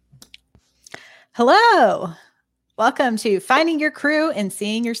Hello. Welcome to Finding Your Crew and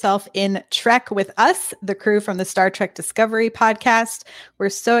Seeing Yourself in Trek with us, the crew from the Star Trek Discovery podcast. We're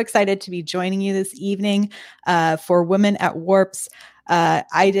so excited to be joining you this evening for Women at Warp's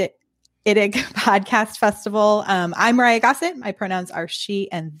IDIC Podcast Festival. I'm Mariah Gossett. My pronouns are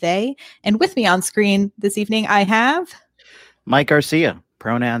she and they. And with me on screen this evening, I have Mike Garcia,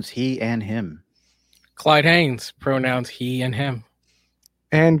 pronouns he and him. Clyde Haynes, pronouns he and him.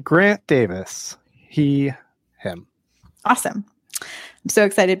 And Grant Davis, he, him. Awesome. I'm so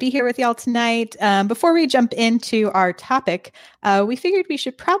excited to be here with y'all tonight. Before we jump into our topic, we figured we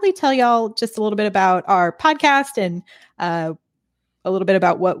should probably tell y'all just a little bit about our podcast and a little bit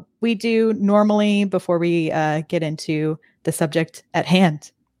about what we do normally before we get into the subject at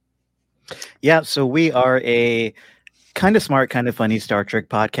hand. Yeah, so we are a kind of smart, kind of funny Star Trek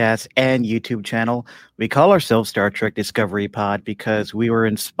podcast and YouTube channel. We call ourselves Star Trek Discovery Pod because we were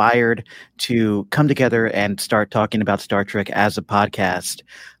inspired to come together and start talking about Star Trek as a podcast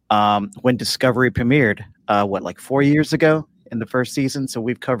when Discovery premiered, 4 years ago in the first season. So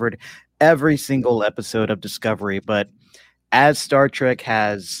we've covered every single episode of Discovery. But as Star Trek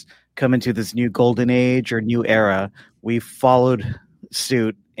has come into this new golden age or new era, we've followed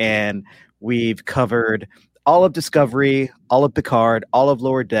suit and we've covered all of Discovery, all of Picard, all of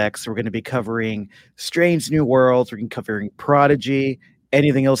Lower Decks. We're going to be covering Strange New Worlds. We're going to be covering Prodigy,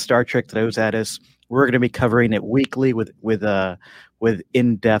 anything else Star Trek throws at us. We're going to be covering it weekly with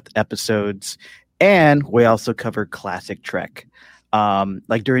in-depth episodes. And we also cover classic Trek.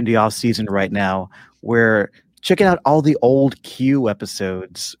 Like during the off season right now, we're checking out all the old Q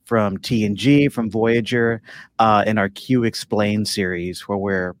episodes from TNG, from Voyager, in our Q Explained series, where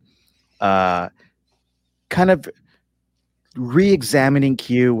we're kind of re-examining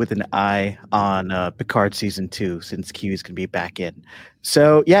Q with an eye on Picard Season 2, since Q is going to be back in.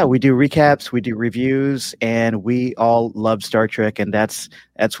 So, yeah, we do recaps, we do reviews, and we all love Star Trek, and that's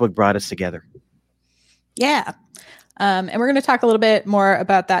what brought us together. Yeah. And we're going to talk a little bit more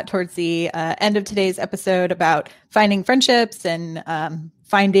about that towards the end of today's episode about finding friendships and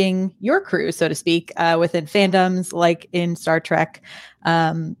finding your crew, so to speak, within fandoms like in Star Trek.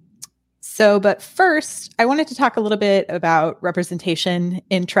 But first, I wanted to talk a little bit about representation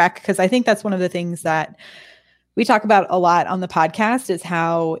in Trek, because I think that's one of the things that we talk about a lot on the podcast, is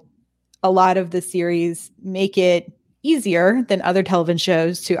how a lot of the series make it easier than other television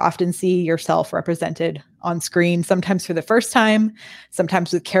shows to often see yourself represented on screen, sometimes for the first time,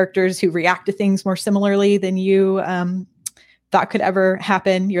 sometimes with characters who react to things more similarly than you thought could ever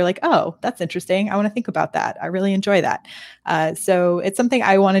happen. You're like, oh, that's interesting. I want to think about that. I really enjoy that. So it's something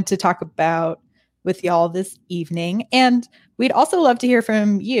I wanted to talk about with y'all this evening. And we'd also love to hear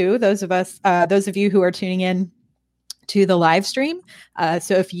from you, those of you who are tuning in to the live stream.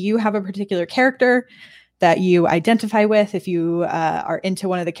 So if you have a particular character that you identify with, if you are into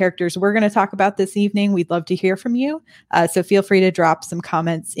one of the characters we're going to talk about this evening, we'd love to hear from you. So feel free to drop some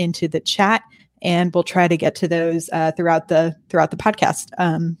comments into the chat, and we'll try to get to those throughout the podcast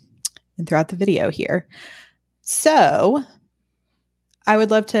and throughout the video here. So I would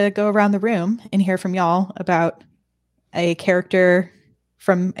love to go around the room and hear from y'all about a character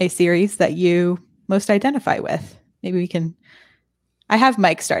from a series that you most identify with. Maybe we can. I have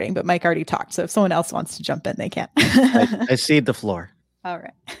Mike starting, but Mike already talked. So if someone else wants to jump in, they can. I cede the floor. All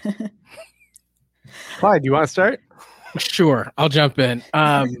right. Clyde, do you want to start? Sure, I'll jump in.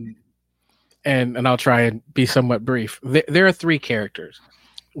 And I'll try and be somewhat brief. There are three characters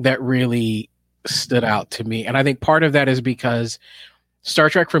that really stood out to me. And I think part of that is because Star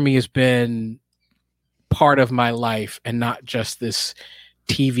Trek for me has been part of my life and not just this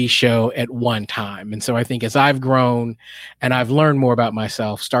TV show at one time. And so I think as I've grown and I've learned more about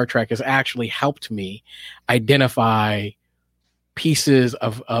myself, Star Trek has actually helped me identify pieces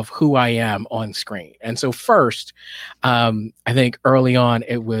of who I am on screen. And so first, I think early on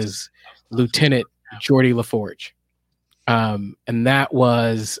it was Lieutenant Geordi LaForge. And that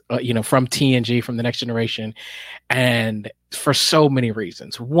was, from TNG, from The Next Generation. And for so many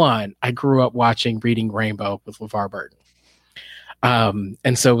reasons. One, I grew up watching Reading Rainbow with LeVar Burton.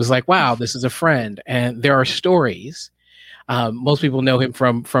 And so it was like, wow, this is a friend. And there are stories. Most people know him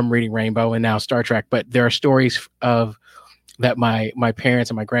from Reading Rainbow and now Star Trek, but there are stories of that my parents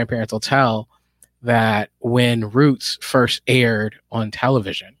and my grandparents will tell that when Roots first aired on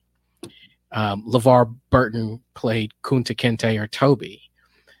television, LeVar Burton played Kunta Kinte or Toby.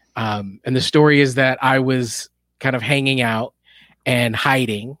 And the story is that I was kind of hanging out and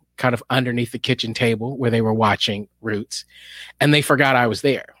hiding kind of underneath the kitchen table where they were watching Roots, and they forgot I was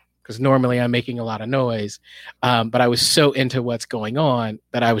there. because normally I'm making a lot of noise. But I was so into what's going on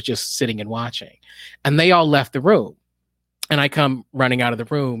that I was just sitting and watching. And they all left the room. And I come running out of the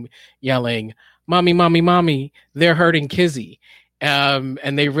room yelling, "Mommy, mommy, mommy, they're hurting Kizzy."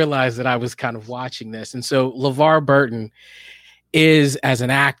 And they realized that I was kind of watching this. And so LeVar Burton is, as an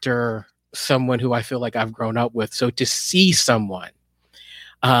actor, someone who I feel like I've grown up with. So to see someone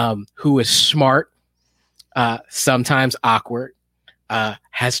who is smart, sometimes awkward,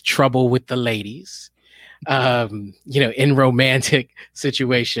 has trouble with the ladies, in romantic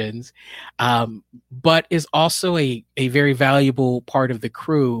situations, but is also a very valuable part of the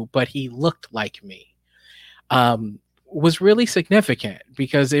crew, but he looked like me, was really significant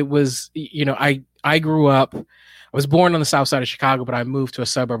because it was, I grew up, I was born on the south side of Chicago, but I moved to a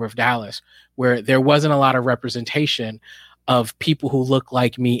suburb of Dallas where there wasn't a lot of representation of people who look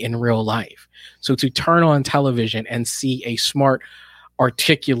like me in real life. So to turn on television and see a smart,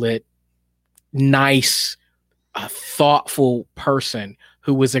 articulate, nice, thoughtful person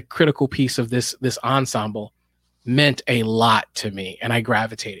who was a critical piece of this ensemble meant a lot to me, and I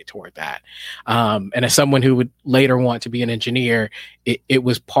gravitated toward that. And as someone who would later want to be an engineer, it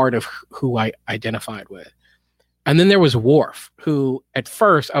was part of who I identified with. And then there was Worf, who at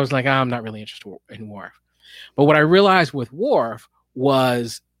first I was like, I'm not really interested in Worf. But what I realized with Worf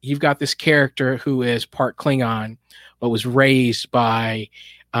was you've got this character who is part Klingon, but was raised by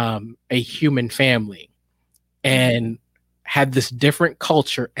a human family and had this different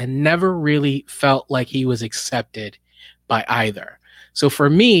culture and never really felt like he was accepted by either. So for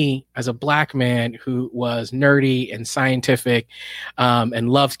me, as a Black man who was nerdy and scientific and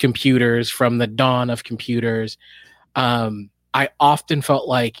loved computers from the dawn of computers, I often felt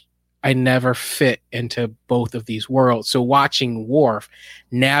like I never fit into both of these worlds. So watching Worf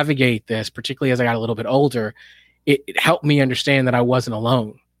navigate this, particularly as I got a little bit older, it helped me understand that I wasn't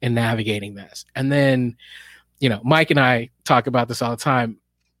alone in navigating this. And then, Mike and I talk about this all the time.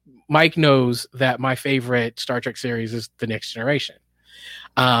 Mike knows that my favorite Star Trek series is The Next Generation.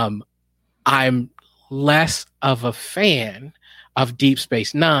 I'm less of a fan of Deep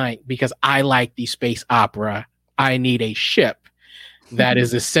Space Nine because I like the space opera. I need a ship that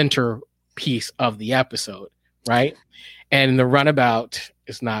is the centerpiece of the episode, right? And the Runabout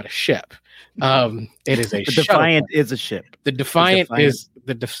is not a ship. It is a the Defiant is a ship. The Defiant is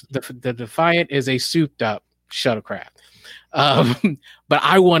the Defiant is a souped up shuttlecraft. But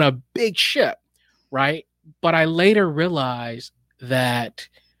I want a big ship, right? But I later realized that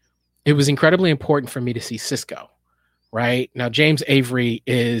it was incredibly important for me to see Sisko, right? Now, James Avery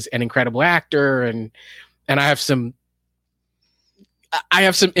is an incredible actor, and I have some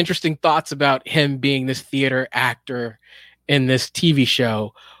interesting thoughts about him being this theater actor in this TV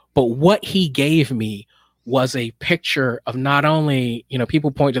show. But what he gave me was a picture of not only,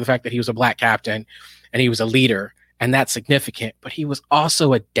 people point to the fact that he was a Black captain and he was a leader, and that's significant, but he was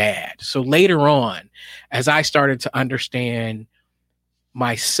also a dad. So later on, as I started to understand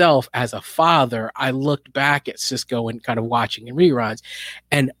myself as a father, I looked back at Sisko and kind of watching in reruns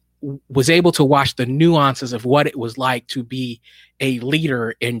and was able to watch the nuances of what it was like to be a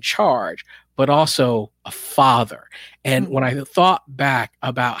leader in charge, but also a father. And when I thought back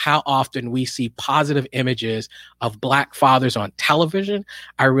about how often we see positive images of Black fathers on television,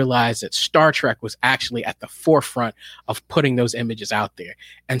 I realized that Star Trek was actually at the forefront of putting those images out there.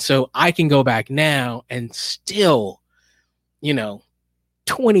 And so I can go back now and still,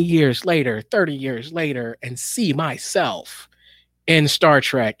 20 years later, 30 years later, and see myself in Star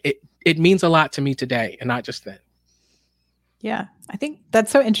Trek. It means a lot to me today and not just then. Yeah, I think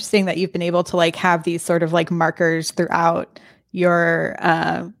that's so interesting that you've been able to have these sort of markers throughout your,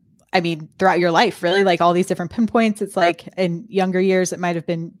 throughout your life, really, all these different pinpoints. It's in younger years, it might have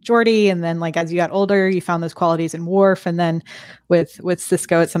been Geordi. And then as you got older, you found those qualities in Worf. And then with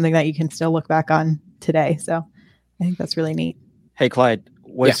Sisko, it's something that you can still look back on today. So I think that's really neat. Hey, Clyde,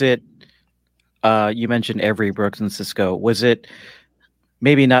 was it, you mentioned Avery Brooks and Sisko. Was it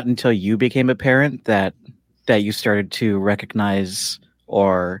maybe not until you became a parent that you started to recognize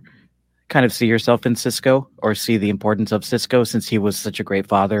or kind of see yourself in Sisko or see the importance of Sisko since he was such a great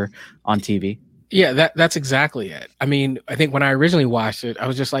father on TV? Yeah, that's exactly it. I mean, I think when I originally watched it, I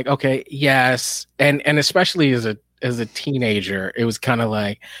was just like, okay, yes. And especially as a teenager, it was kind of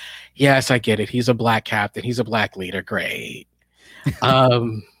like, yes, I get it. He's a Black captain. He's a Black leader. Great.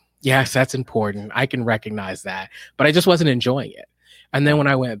 Yes, that's important. I can recognize that, but I just wasn't enjoying it. And then when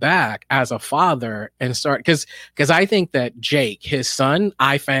I went back as a father and because I think that Jake, his son,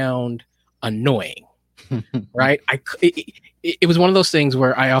 I found annoying, right? It was one of those things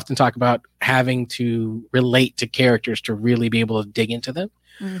where I often talk about having to relate to characters to really be able to dig into them.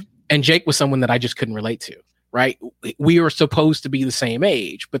 And Jake was someone that I just couldn't relate to, right? We were supposed to be the same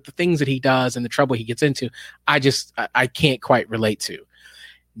age, but the things that he does and the trouble he gets into, I can't quite relate to.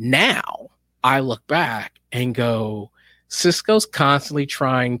 Now I look back and go, Sisko's constantly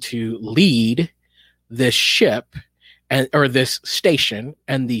trying to lead this ship or this station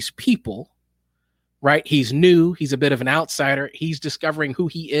and these people, right? He's new. He's a bit of an outsider. He's discovering who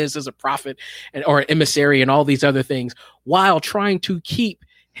he is as a prophet or an emissary and all these other things while trying to keep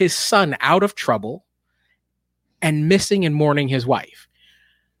his son out of trouble and missing and mourning his wife.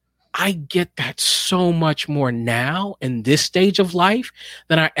 I get that so much more now in this stage of life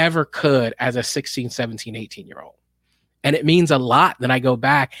than I ever could as a 16, 17, 18-year-old. And it means a lot that I go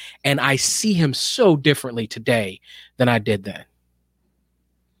back and I see him so differently today than I did then.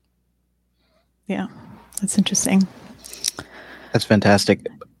 Yeah, that's interesting. That's fantastic.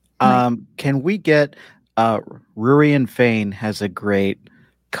 Can we get Rurian Fane has a great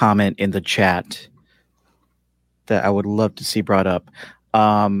comment in the chat that I would love to see brought up.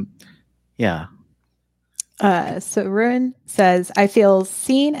 Yeah. So Ruin says, I feel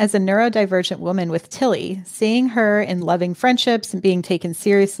seen as a neurodivergent woman with Tilly. Seeing her in loving friendships and being taken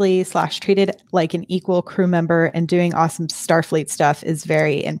seriously / treated like an equal crew member and doing awesome Starfleet stuff is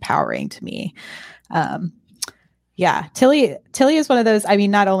very empowering to me. Yeah, Tilly is one of those, I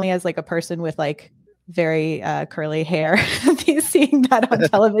mean, not only as like a person with like very curly hair, seeing that on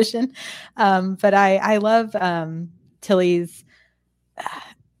television, but I love Tilly's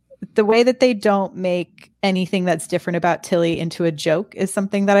the way that they don't make anything that's different about Tilly into a joke is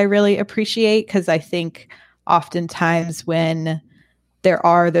something that I really appreciate, because I think oftentimes when there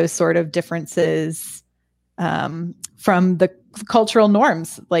are those sort of differences from the cultural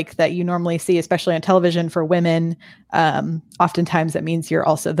norms like that you normally see, especially on television for women, oftentimes that means you're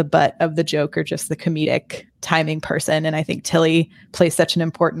also the butt of the joke or just the comedic timing person. And I think Tilly plays such an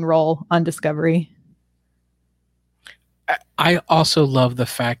important role on Discovery. I also love the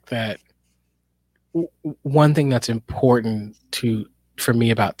fact that one thing that's important for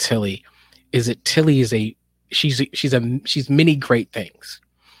me about Tilly is that Tilly is she's many great things.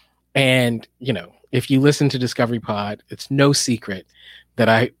 And, you know, if you listen to Discovery Pod, it's no secret that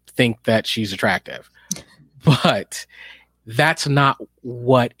I think that she's attractive, but that's not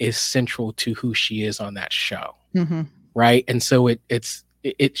what is central to who she is on that show. Mm-hmm. Right. And so it's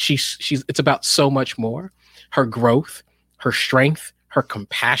about so much more: her growth, her strength, her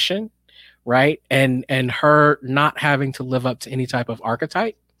compassion, right? And her not having to live up to any type of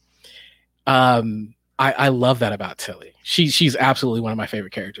archetype. I love that about Tilly. She's absolutely one of my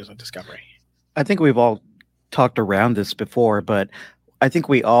favorite characters on Discovery. I think we've all talked around this before, but I think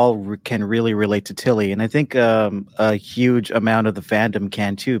we all can really relate to Tilly. And I think a huge amount of the fandom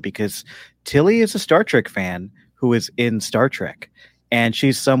can too, because Tilly is a Star Trek fan who is in Star Trek. And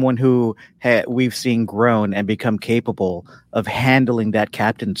she's someone who we've seen grown and become capable of handling that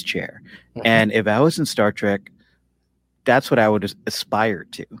captain's chair. Mm-hmm. And if I was in Star Trek, that's what I would aspire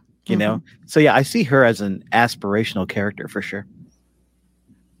to, you know? So yeah, I see her as an aspirational character for sure.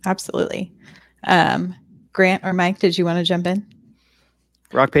 Absolutely. Grant or Mike, did you want to jump in?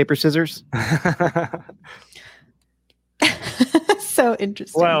 Rock, paper, scissors. So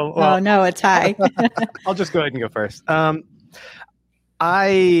interesting. Well, oh no, a tie. I'll just go ahead and go first.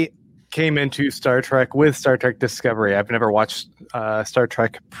 I came into Star Trek with Star Trek Discovery. I've never watched Star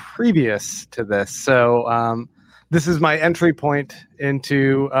Trek previous to this. So this is my entry point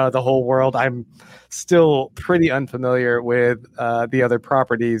into the whole world. I'm still pretty unfamiliar with the other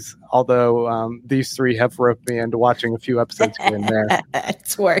properties, although these three have roped me into watching a few episodes here and there.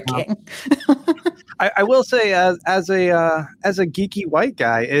 It's working. I will say, as a geeky white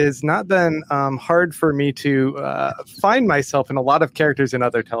guy, it has not been hard for me to find myself in a lot of characters in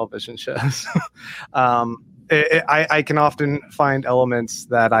other television shows. I can often find elements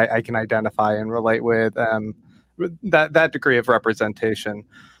that I can identify and relate with, that degree of representation.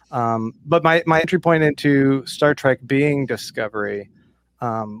 But my entry point into Star Trek being Discovery,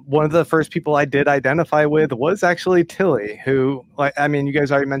 one of the first people I did identify with was actually Tilly, who, you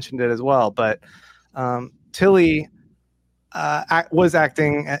guys already mentioned it as well, but Tilly was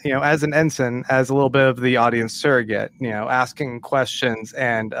acting, as an ensign, as a little bit of the audience surrogate, asking questions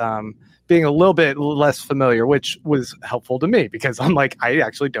and being a little bit less familiar, which was helpful to me because I'm like, I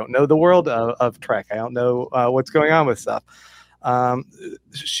actually don't know the world of Trek. I don't know what's going on with stuff.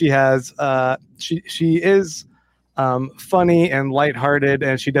 She is funny and lighthearted,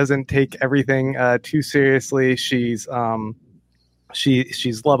 and she doesn't take everything too seriously. She's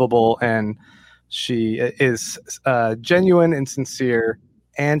lovable, and she is genuine and sincere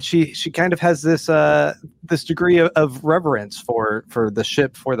and she kind of has this this degree of reverence for the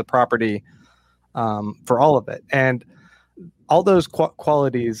ship, for the property, for all of it, and all those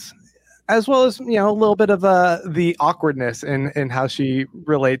qualities, as well as, you know, a little bit of the awkwardness in how she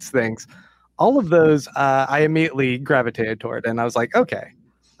relates things. All of those I immediately gravitated toward, and I was like, okay,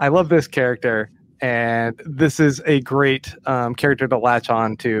 I love this character, and this is a great character to latch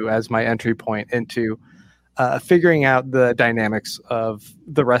on to as my entry point into figuring out the dynamics of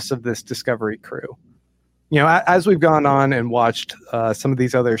the rest of this Discovery crew. You know, as we've gone on and watched some of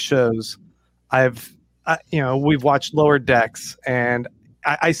these other shows, we've watched Lower Decks, and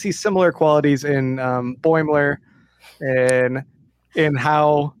I see similar qualities in Boimler, and in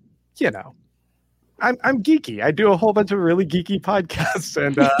how, you know, I'm geeky. I do a whole bunch of really geeky podcasts,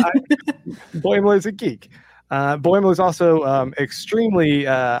 and Boimler is a geek. Boimler is also extremely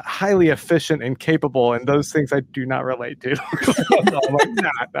highly efficient and capable, and those things I do not relate to. I'm like,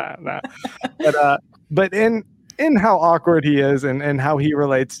 nah. But in how awkward he is, and how he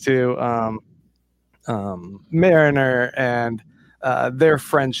relates to Mariner and their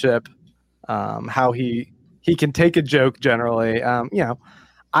friendship, how he can take a joke generally. You know,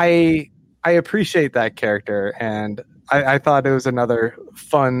 I appreciate that character, and I thought it was another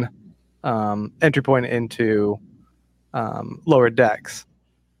fun entry point into Lower Decks.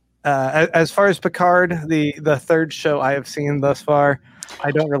 As far as Picard, the third show I have seen thus far,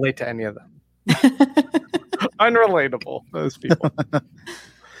 I don't relate to any of them. Unrelatable, those people.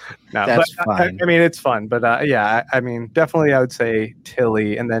 No, that's fine. I mean, it's fun, but yeah, I mean, definitely I would say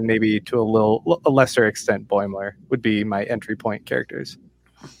Tilly, and then maybe to a lesser extent Boimler would be my entry point characters.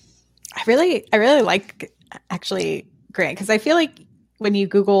 I really like, actually, Grant, because I feel like when you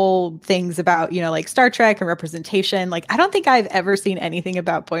Google things about, you know, like Star Trek and representation, like I don't think I've ever seen anything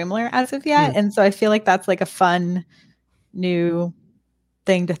about Boimler as of yet. And so I feel like that's like a fun new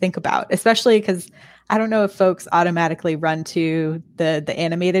thing to think about, especially because I don't know if folks automatically run to the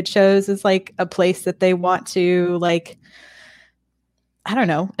animated shows as like a place that they want to, like, I don't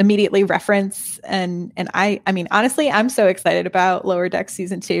know, immediately reference. And I mean, honestly, I'm so excited about Lower Decks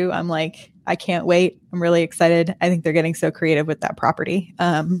season 2. I'm like, I can't wait. I'm really excited. I think they're getting so creative with that property.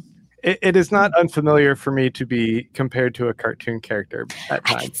 It is not unfamiliar for me to be compared to a cartoon character at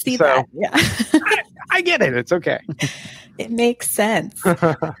times. I can see that. Yeah. I get it. It's okay. It makes sense.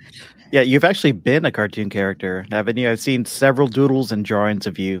 Yeah, you've actually been a cartoon character, haven't you? I've seen several doodles and drawings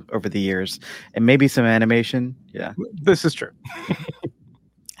of you over the years, and maybe some animation. Yeah, this is true.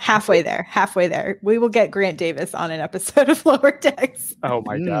 Halfway there. We will get Grant Davis on an episode of Lower Decks. Oh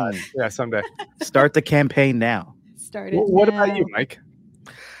my God. Yeah, someday. Start the campaign now. What about you, Mike?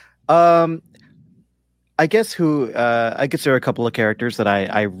 I guess there are a couple of characters that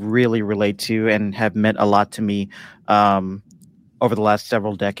I really relate to and have meant a lot to me over the last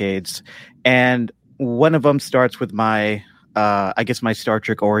several decades. And one of them starts with my Star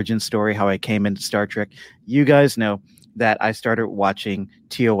Trek origin story, how I came into Star Trek. You guys know that I started watching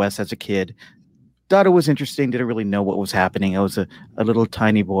TOS as a kid. Thought it was interesting, didn't really know what was happening. I was a little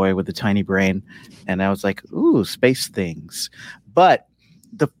tiny boy with a tiny brain, and I was like, ooh, space things. But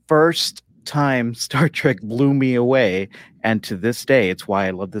the first time Star Trek blew me away, and to this day, it's why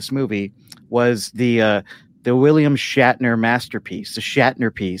I love this movie, was the William Shatner masterpiece, the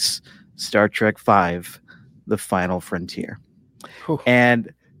Shatner piece, Star Trek V, The Final Frontier. Whew.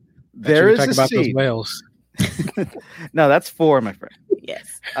 And there is a about scene. Those whales. No, that's 4, my friend.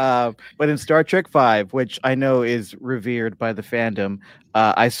 Yes. But in Star Trek V, which I know is revered by the fandom,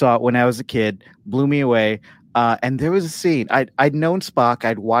 I saw it when I was a kid, blew me away. And there was a scene. I'd known Spock.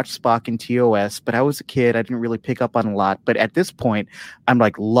 I'd watched Spock in TOS, but I was a kid. I didn't really pick up on a lot. But at this point, I'm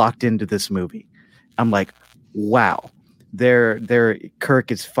like locked into this movie. I'm like, wow.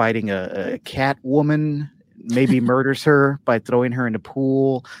 Kirk is fighting a cat woman, maybe murders her by throwing her in a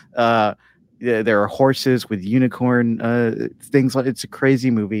pool. There are horses with unicorn things. It's a crazy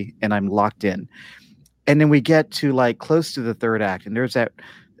movie, and I'm locked in. And then we get to like close to the third act, and there's that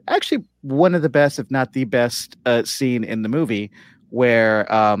actually one of the best, if not the best, scene in the movie where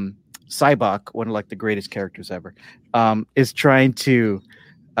Sybok, one of like the greatest characters ever, is trying to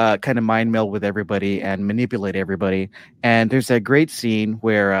kind of mind meld with everybody and manipulate everybody. And there's that great scene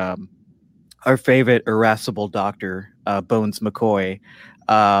where our favorite irascible doctor, Bones McCoy,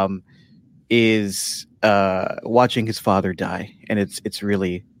 is watching his father die, and it's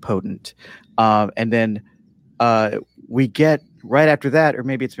really potent. And then we get right after that, or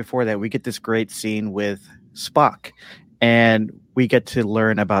maybe it's before that, we get this great scene with Spock, and we get to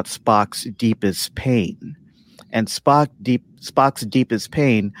learn about Spock's deepest pain. And Spock's deepest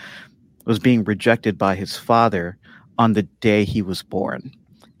pain was being rejected by his father on the day he was born.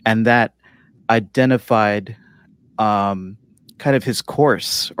 and that identified kind of his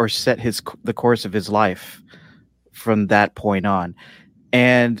course, or set the course of his life from that point on.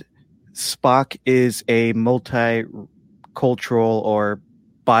 And Spock is a multicultural or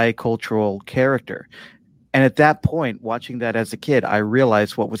bicultural character. And at that point, watching that as a kid, I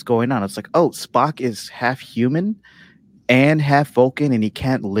realized what was going on. It's like, oh, Spock is half human and half Vulcan, and he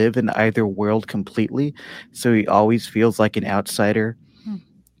can't live in either world completely. So he always feels like an outsider.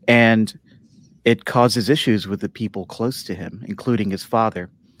 And it causes issues with the people close to him, including his father.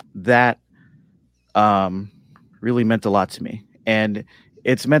 That really meant a lot to me. And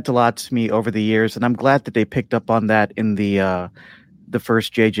it's meant a lot to me over the years. And I'm glad that they picked up on that in the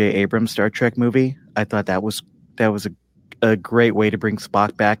first J.J. Abrams Star Trek movie. I thought that was a great way to bring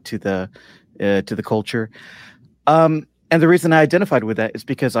Spock back to the culture. And the reason I identified with that is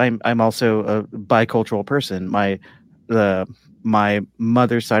because I'm also a bicultural person. My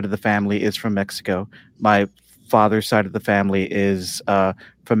mother's side of the family is from Mexico. My father's side of the family is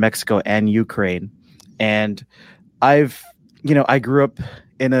from Mexico and Ukraine. And I grew up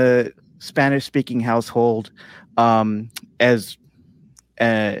in a Spanish-speaking household. As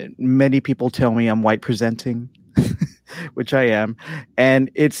many people tell me, I'm white presenting, which I am.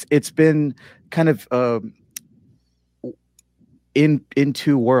 And it's been kind of in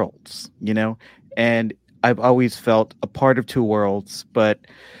two worlds, and I've always felt a part of two worlds, but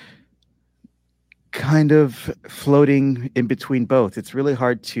kind of floating in between both. It's really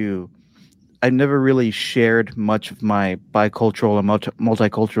hard I've never really shared much of my bicultural and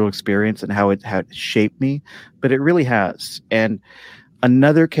multicultural experience and how it shaped me, but it really has. And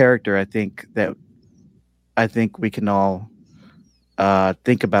another character I think we can all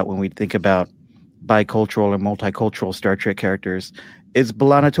think about when we think about bicultural and multicultural Star Trek characters is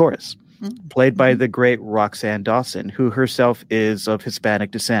B'Elanna Torres, played by the great Roxann Dawson, who herself is of Hispanic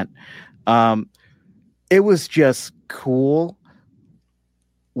descent. It was just cool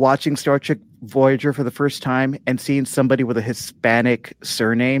watching Star Trek Voyager for the first time and seeing somebody with a Hispanic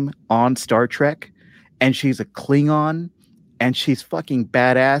surname on Star Trek, and she's a Klingon, and she's fucking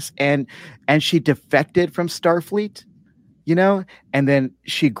badass, and she defected from Starfleet, and then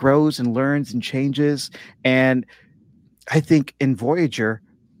she grows and learns and changes. And I think in Voyager,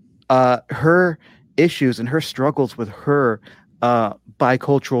 her issues and her struggles with her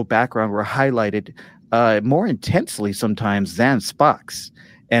bicultural background were highlighted more intensely sometimes than Spock's.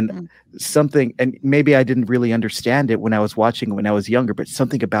 And and maybe I didn't really understand it when I was watching it when I was younger, but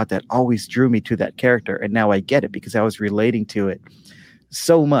something about that always drew me to that character. And now I get it because I was relating to it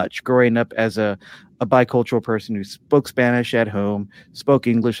so much growing up as a bicultural person who spoke Spanish at home, spoke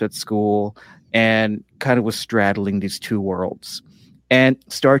English at school, and kind of was straddling these two worlds. And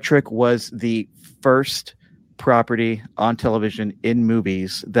Star Trek was the first property on television in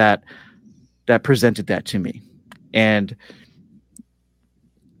movies that presented that to me. And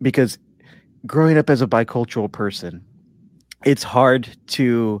because growing up as a bicultural person, it's hard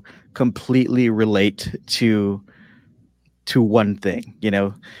to completely relate to one thing.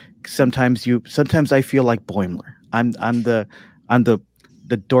 Sometimes I feel like Boimler. I'm the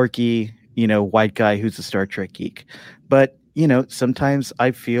dorky, white guy who's a Star Trek geek. But sometimes I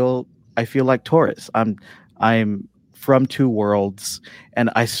feel like Torres. I'm from two worlds, and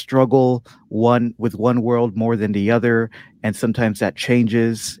I struggle with one world more than the other, and sometimes that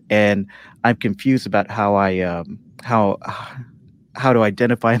changes, and I'm confused about how to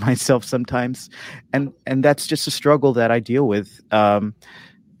identify myself sometimes, and that's just a struggle that I deal with, and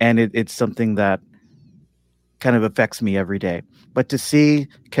it's something that kind of affects me every day. But to see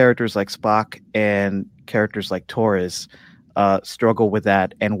characters like Spock and characters like Torres struggle with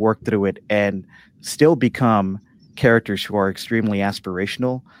that and work through it and still become characters who are extremely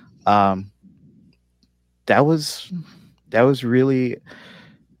aspirational, that was really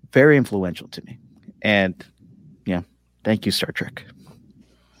very influential to me. And thank you, Star Trek.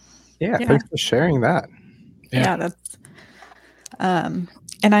 Yeah, thanks for sharing that. Yeah, that's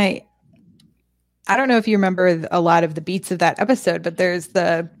and I don't know if you remember a lot of the beats of that episode, but there's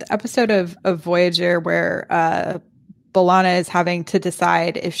the episode of Voyager where B'Elanna is having to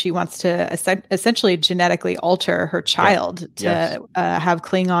decide if she wants to essentially genetically alter her child to have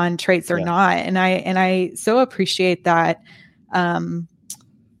Klingon traits or not. And I so appreciate that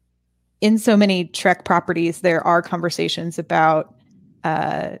in so many Trek properties, there are conversations about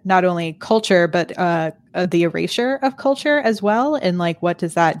not only culture, but the erasure of culture as well. And like, what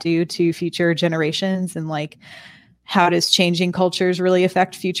does that do to future generations? And like, how does changing cultures really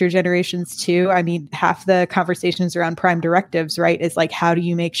affect future generations too? I mean, half the conversations around prime directives, right, is like, how do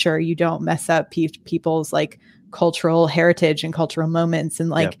you make sure you don't mess up people's like cultural heritage and cultural moments, and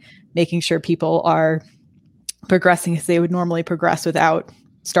like making sure people are progressing as they would normally progress without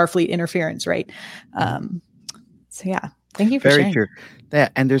Starfleet interference, right? So yeah, thank you for sharing. Very true. Yeah,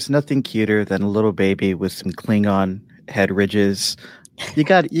 and there's nothing cuter than a little baby with some Klingon head ridges. You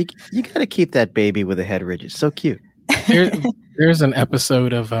got to keep that baby with a head ridge. It's so cute. There's an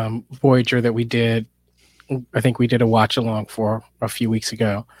episode of Voyager that we did. I think we did a watch along for a few weeks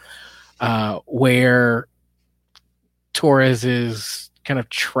ago, where Torres is kind of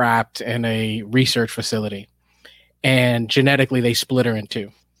trapped in a research facility, and genetically they split her in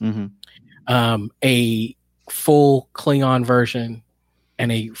two. A full Klingon version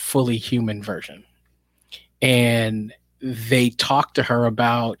and a fully human version. And they talk to her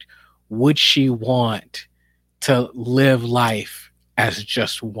about, would she want to live life as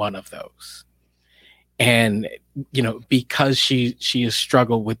just one of those? And, you know, because she has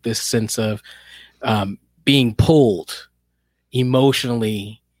struggled with this sense of being pulled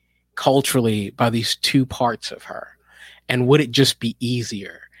emotionally, culturally by these two parts of her. And would it just be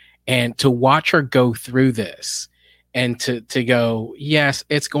easier? And to watch her go through this and to go, yes,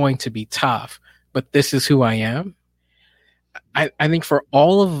 it's going to be tough, but this is who I am. I think for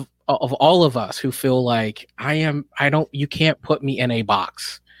all of us who feel like you can't put me in a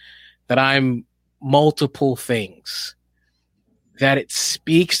box, that I'm multiple things, that it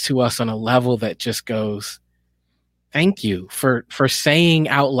speaks to us on a level that just goes, thank you for saying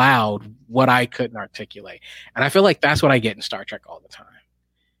out loud what I couldn't articulate. And I feel like that's what I get in Star Trek all the time,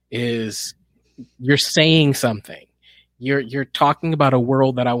 is you're saying something. You're talking about a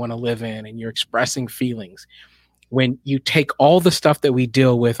world that I want to live in, and you're expressing feelings. When you take all the stuff that we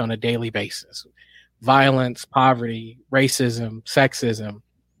deal with on a daily basis, violence, poverty, racism, sexism,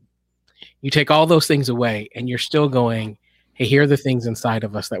 you take all those things away and you're still going, hey, here are the things inside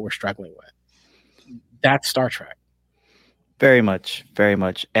of us that we're struggling with. That's Star Trek. Very much, very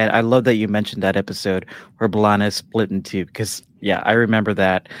much. And I love that you mentioned that episode where B'Elanna is split in two, because I remember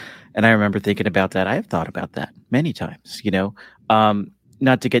that. And I remember thinking about that. I have thought about that many times,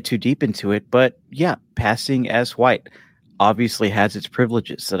 not to get too deep into it, but passing as white obviously has its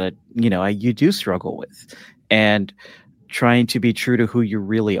privileges that you do struggle with, and trying to be true to who you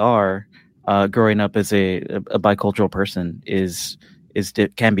really are, growing up as a bicultural person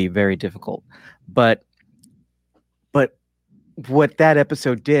can be very difficult. But what that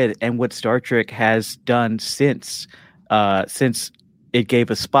episode did, and what Star Trek has done since it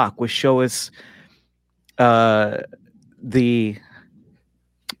gave us Spock, was show us the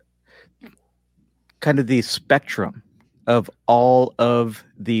kind of the spectrum of all of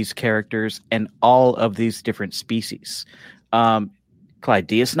these characters and all of these different species. Clyde,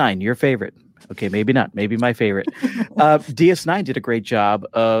 DS9, your favorite. Okay, maybe not. Maybe my favorite. DS9 did a great job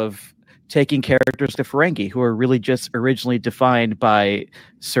of taking characters to Ferengi who are really just originally defined by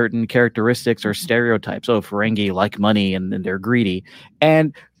certain characteristics or stereotypes. Oh, Ferengi like money and they're greedy.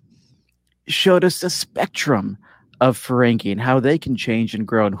 And showed us the spectrum of Ferengi and how they can change and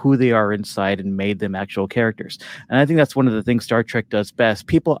grow and who they are inside, and made them actual characters. And I think that's one of the things Star Trek does best.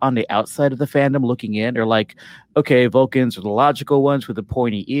 People on the outside of the fandom looking in are like, okay, Vulcans are the logical ones with the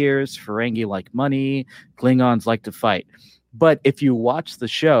pointy ears. Ferengi like money. Klingons like to fight. But if you watch the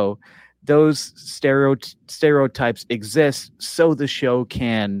show, those stereotypes exist so the show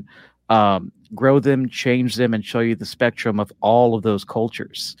can grow them, change them, and show you the spectrum of all of those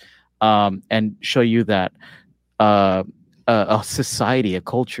cultures, and show you that a society, a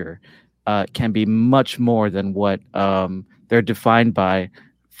culture, can be much more than what they're defined by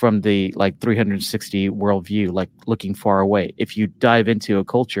from the 360 worldview, like looking far away. If you dive into a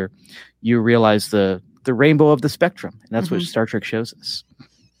culture, you realize the rainbow of the spectrum, and that's what Star Trek shows us.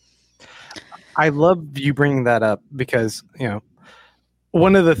 I love you bringing that up, because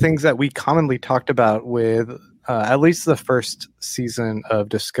one of the things that we commonly talked about with at least the first season of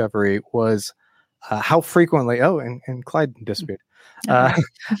Discovery was how frequently and Clyde disappeared.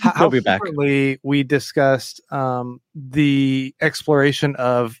 How frequently we discussed the exploration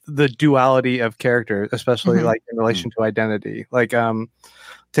of the duality of characters, especially in relation to identity,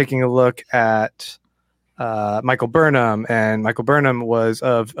 taking a look at Michael Burnham, and Michael Burnham was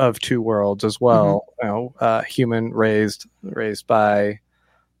of two worlds as well. Human raised by,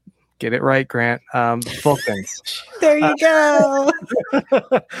 get it right, Grant, Vulcans. There you go.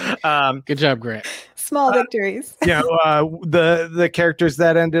 Good job, Grant. Small victories. The characters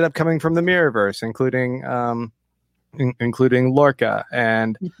that ended up coming from the Mirrorverse, including Lorca,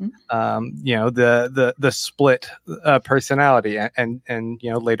 and the split personality, and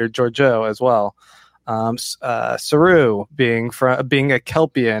later Georgiou as well. Saru being a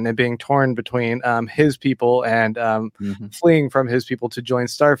Kelpian and being torn between his people and fleeing from his people to join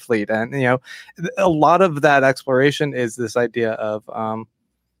Starfleet. And a lot of that exploration is this idea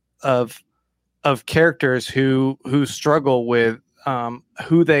of characters who struggle with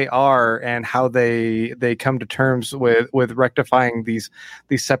who they are and how they come to terms with rectifying these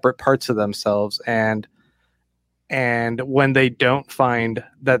separate parts of themselves, and when they don't find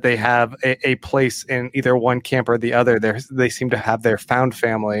that they have a place in either one camp or the other, they seem to have their found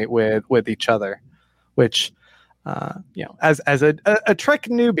family with each other, which as a Trek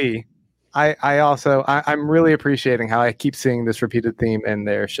newbie, I'm really appreciating how I keep seeing this repeated theme in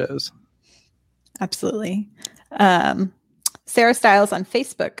their shows. Absolutely. Sarah Stiles on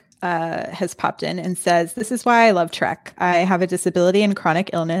Facebook has popped in and says, "This is why I love Trek. I have a disability and chronic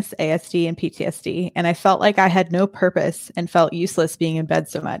illness, ASD and PTSD, and I felt like I had no purpose and felt useless being in bed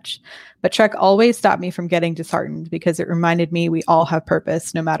so much. But Trek always stopped me from getting disheartened because it reminded me we all have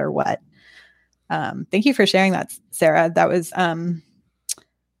purpose no matter what." Thank you for sharing that, Sarah. That was, that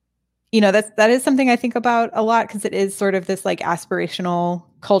is something I think about a lot, because it is sort of this like aspirational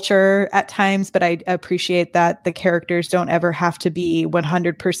culture at times, but I appreciate that the characters don't ever have to be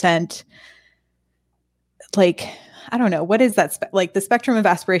 100% like, I don't know, what is that? Like the spectrum of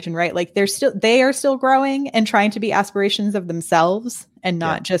aspiration, right? Like they are still growing and trying to be aspirations of themselves, and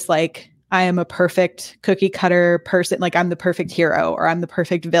not just like, I am a perfect cookie cutter person. Like I'm the perfect hero or I'm the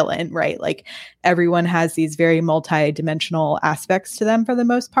perfect villain, right? Like everyone has these very multi-dimensional aspects to them for the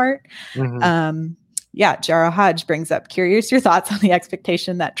most part. Mm-hmm. Jara Hodge brings up, curious your thoughts on the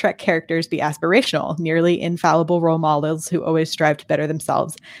expectation that Trek characters be aspirational, nearly infallible role models who always strive to better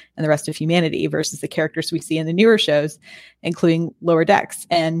themselves and the rest of humanity, versus the characters we see in the newer shows, including Lower Decks.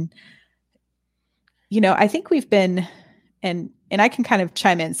 And, I think we've been, and I can kind of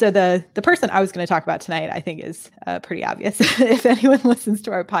chime in. So the person I was going to talk about tonight, I think is pretty obvious. If anyone listens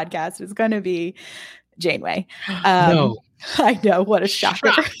to our podcast, it's going to be Janeway. No. I know, what a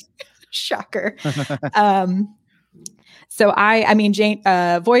shocker. Shocker. So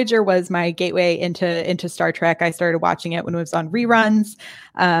Voyager was my gateway into Star Trek. I started watching it when it was on reruns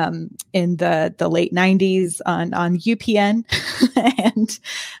in the late 90s on UPN.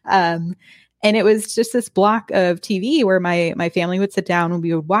 And it was just this block of TV where my family would sit down and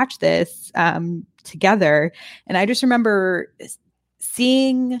we would watch this together. And I just remember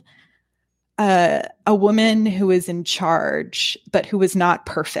seeing a woman who was in charge, but who was not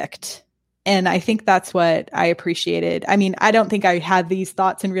perfect. And I think that's what I appreciated. I mean, I don't think I had these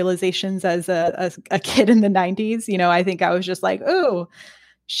thoughts and realizations as a kid in the 90s. I think I was just like, oh,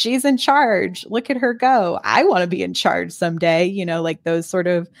 she's in charge. Look at her go. I want to be in charge someday, like those sort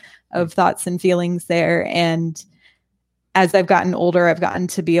of thoughts and feelings there. And as I've gotten older, I've gotten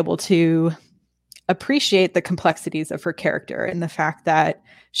to be able to appreciate the complexities of her character and the fact that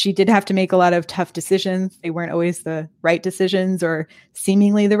she did have to make a lot of tough decisions. They weren't always the right decisions or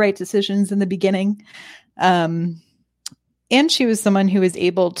seemingly the right decisions in the beginning. And she was someone who was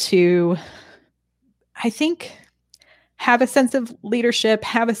able to, I think, have a sense of leadership,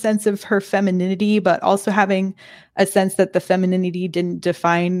 have a sense of her femininity, but also having a sense that the femininity didn't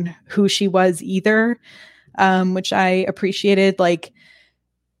define who she was either, which I appreciated. Like,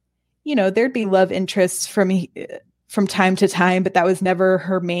 there'd be love interests from time to time, but that was never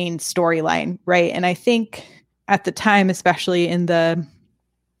her main storyline, right? And I think at the time, especially in the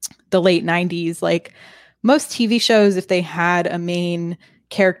late 90s, like most TV shows, if they had a main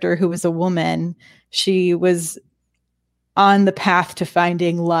character who was a woman, she was on the path to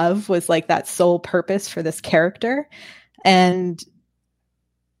finding love, was like that sole purpose for this character. And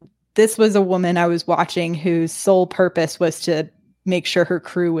this was a woman I was watching whose sole purpose was to make sure her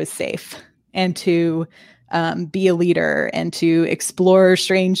crew was safe and to be a leader and to explore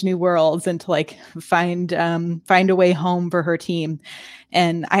strange new worlds and to like find a way home for her team.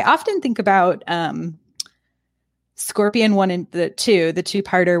 And I often think about Scorpion 1 and the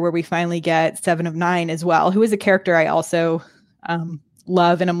 2-parter where we finally get Seven of Nine as well, who is a character I also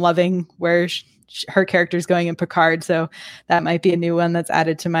love, and I'm loving where her character is going in Picard. So that might be a new one that's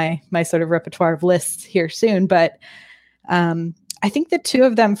added to my sort of repertoire of lists here soon. But I think the two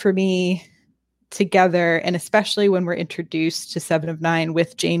of them for me together, and especially when we're introduced to Seven of Nine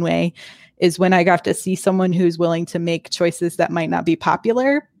with Janeway, is when I got to see someone who's willing to make choices that might not be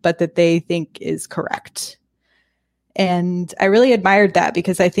popular, but that they think is correct. And I really admired that,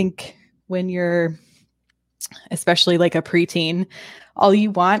 because I think when you're especially like a preteen, all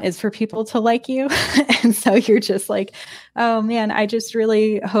you want is for people to like you. And so you're just like, oh man, I just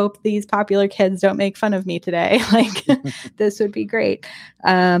really hope these popular kids don't make fun of me today. Like this would be great.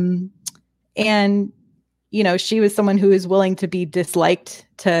 And, you know, she was someone who was willing to be disliked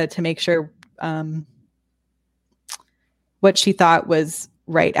to make sure what she thought was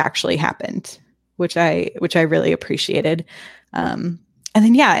right actually happened, which I really appreciated. And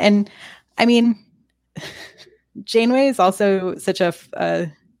then, yeah. And I mean, Janeway is also such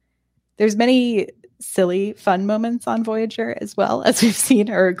there's many silly, fun moments on Voyager as well, as we've seen,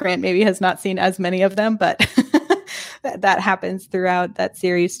 or Grant maybe has not seen as many of them, but that happens throughout that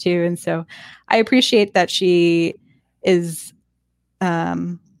series too. And so I appreciate that she is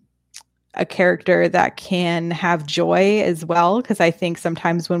a character that can have joy as well. Because I think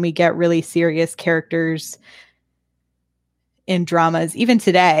sometimes when we get really serious characters in dramas, even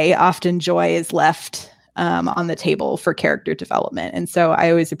today, often joy is left on the table for character development. And so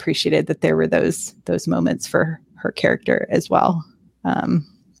I always appreciated that there were those moments for her character as well. So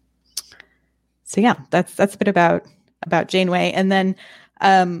yeah, that's a bit about Janeway. And then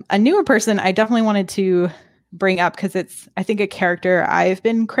a newer person I definitely wanted to bring up, because it's, I think, a character I've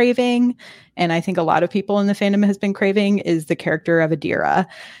been craving, and I think a lot of people in the fandom has been craving, is the character of Adira.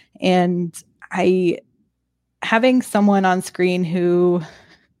 And having someone on screen who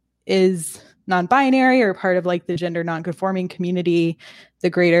is non-binary or part of like the gender non-conforming community, the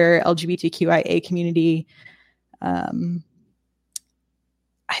greater LGBTQIA community, I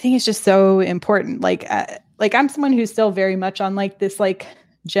think it's just so important. Like I'm someone who's still very much on like this like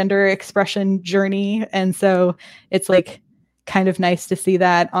gender expression journey, and so it's like kind of nice to see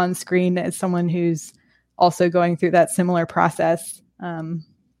that on screen as someone who's also going through that similar process. And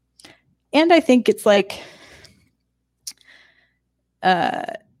I think it's like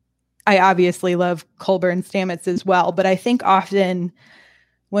I obviously love Colburn Stamets as well, but I think often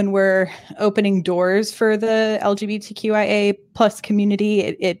when we're opening doors for the LGBTQIA plus community,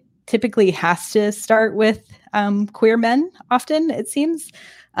 it typically has to start with queer men, often, it seems,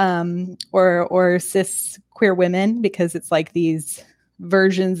 or cis queer women, because it's like these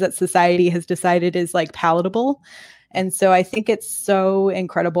versions that society has decided is like palatable. And so I think it's so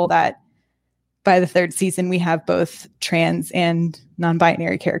incredible that by the third season, we have both trans and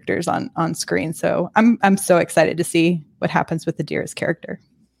non-binary characters on screen. So I'm so excited to see what happens with Adira's character.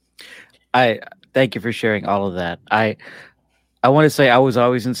 I thank you for sharing all of that. I want to say I was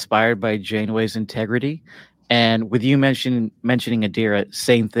always inspired by Janeway's integrity, and with you mentioning Adira,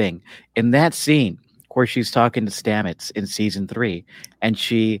 same thing. In that scene where she's talking to Stamets in season 3, and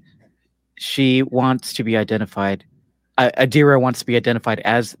she wants to be identified. Adira wants to be identified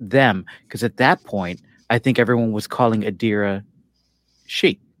as them, because at that point, I think everyone was calling Adira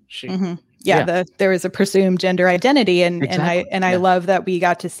she. Mm-hmm. Yeah. There was a presumed gender identity, and exactly. I love that we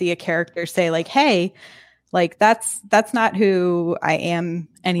got to see a character say like, "Hey, like that's not who I am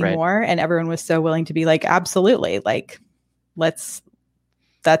anymore," right. And everyone was so willing to be like, "Absolutely, like that's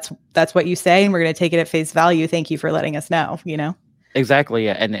what you say, and we're going to take it at face value. Thank you for letting us know." You know, exactly.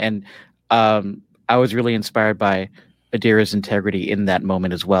 Yeah. And I was really inspired by Adira's integrity in that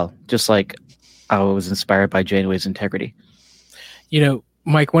moment as well, just like I was inspired by Janeway's integrity. You know,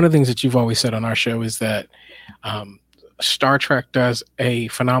 Mike, one of the things that you've always said on our show is that Star Trek does a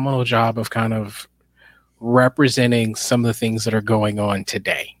phenomenal job of kind of representing some of the things that are going on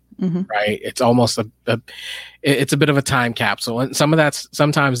today. Mm-hmm. Right? It's almost it's a bit of a time capsule, and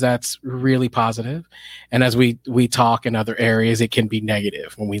sometimes that's really positive. And as we talk in other areas, it can be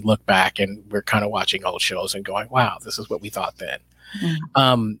negative when we look back and we're kind of watching old shows and going, "Wow, this is what we thought then."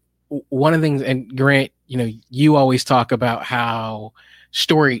 Mm-hmm. One of the things, and Grant, you know, you always talk about how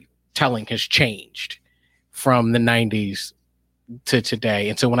storytelling has changed from the 90s to today.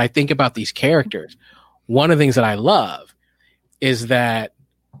 And so when I think about these characters, one of the things that I love is that,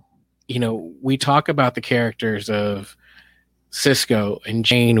 you know, we talk about the characters of Sisko and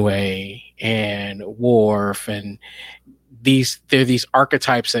Janeway and Worf, and they're these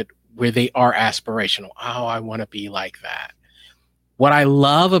archetypes where they are aspirational. Oh, I want to be like that. What I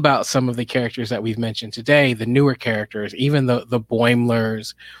love about some of the characters that we've mentioned today, the newer characters, even the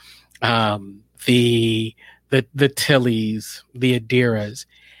Boimlers, the Tillys, the Adiras,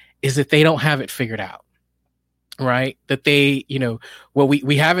 is that they don't have it figured out. Right? That they, you know, what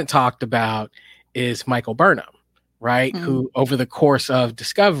we haven't talked about is Michael Burnham, right? Mm. Who over the course of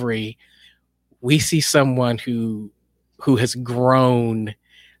Discovery, we see someone who has grown,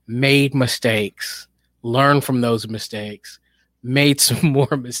 made mistakes, learned from those mistakes, made some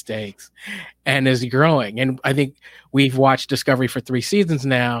more mistakes, and is growing. And I think we've watched Discovery for 3 seasons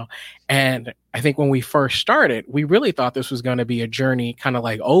now, and I think when we first started, we really thought this was going to be a journey kind of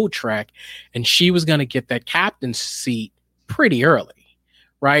like old Trek, and she was going to get that captain's seat pretty early,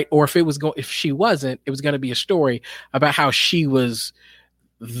 right? Or if she wasn't, it was going to be a story about how she was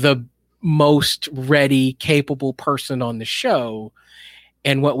the most ready, capable person on the show.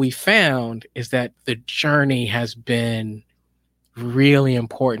 And what we found is that the journey has been really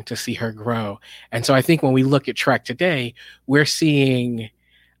important to see her grow. And so I think when we look at Trek today, we're seeing,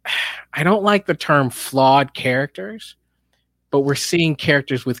 I don't like the term flawed characters, but we're seeing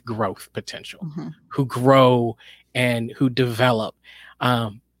characters with growth potential, who grow and who develop.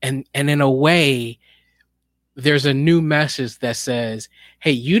 And in a way, there's a new message that says,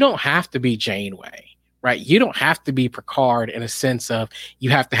 hey, you don't have to be Janeway, right? You don't have to be Picard in a sense of you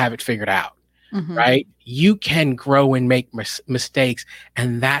have to have it figured out, right? You can grow and make mistakes,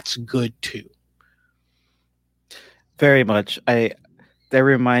 and that's good too. Very much. That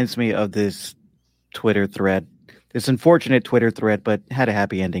reminds me of this Twitter thread, this unfortunate Twitter thread, but had a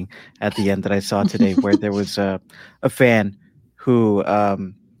happy ending at the end that I saw today, where there was a fan who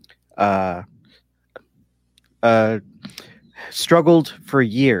struggled for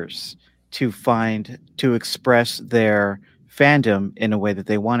years to express their fandom in a way that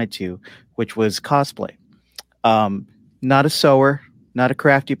they wanted to, which was cosplay. Not a sewer, not a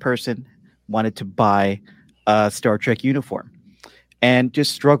crafty person, wanted to buy a Star Trek uniform and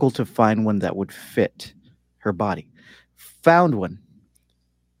just struggled to find one that would fit her body. Found one,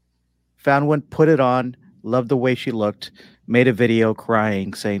 put it on, loved the way she looked, made a video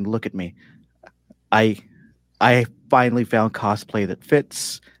crying, saying, "Look at me. I finally found cosplay that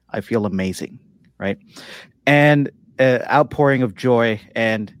fits. I feel amazing," right? And outpouring of joy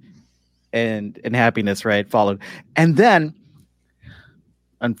and happiness, right, followed. And then,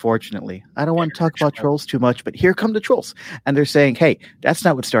 unfortunately, I don't want to talk about trolls too much, but here come the trolls, and they're saying, "Hey, that's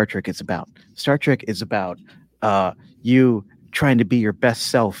not what Star Trek is about. Star Trek is about you trying to be your best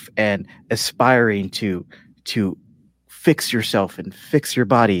self and aspiring to fix yourself and fix your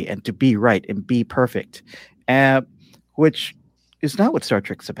body and to be right and be perfect," which is not what Star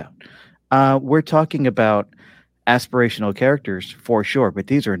Trek's about. We're talking about aspirational characters for sure, but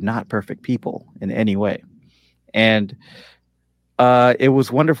these are not perfect people in any way. And it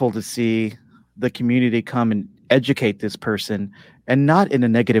was wonderful to see the community come and educate this person, and not in a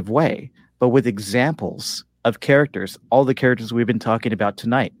negative way, but with examples of characters, all the characters we've been talking about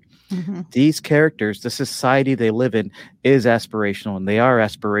tonight. These characters, the society they live in, is aspirational, and they are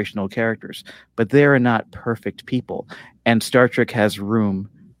aspirational characters, but they are not perfect people. And Star Trek has room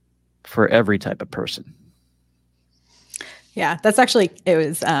for every type of person. Yeah, that's actually, it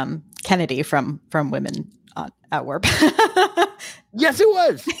was Kennedy from Women at Warp. Yes, it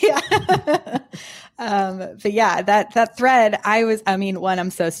was. Yeah. But yeah, that thread, I'm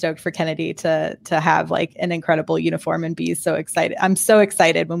so stoked for Kennedy to have like an incredible uniform and be so excited. I'm so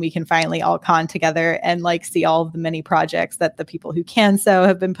excited when we can finally all con together and like see all of the many projects that the people who can sew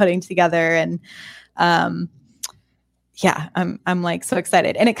have been putting together. And yeah, I'm like so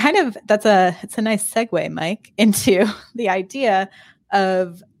excited. And it's a nice segue, Mike, into the idea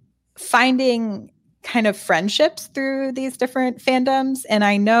of finding kind of friendships through these different fandoms. And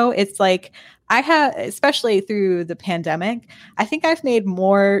I know it's like, I have, especially through the pandemic, I think I've made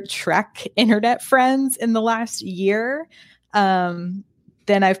more Trek internet friends in the last year than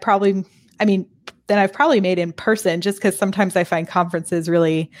I've probably made in person, just because sometimes I find conferences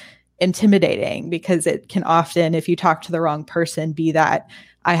really intimidating, because it can often, if you talk to the wrong person, be that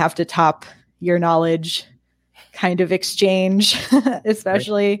I have to top your knowledge kind of exchange,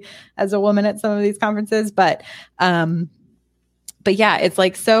 especially as a woman at some of these conferences. But yeah, it's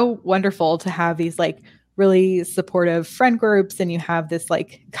like so wonderful to have these like really supportive friend groups, and you have this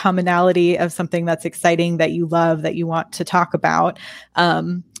like commonality of something that's exciting, that you love, that you want to talk about.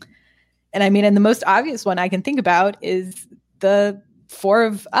 And I mean, and the most obvious one I can think about is the four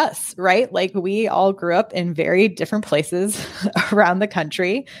of us, right? Like we all grew up in very different places around the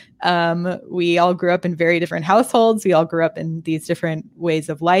country. We all grew up in very different households. We all grew up in these different ways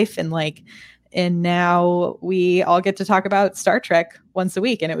of life. And now we all get to talk about Star Trek once a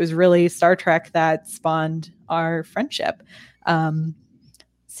week. And it was really Star Trek that spawned our friendship.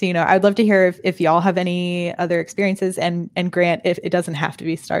 So, I'd love to hear if y'all have any other experiences, and Grant, if it doesn't have to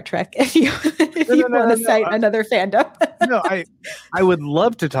be Star Trek, if you want to cite another fandom. No, I would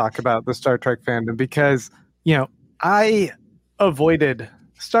love to talk about the Star Trek fandom, because, I avoided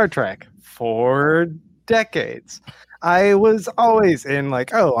Star Trek for decades. I was always in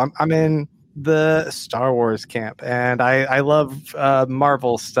like, I'm in the Star Wars camp, and I love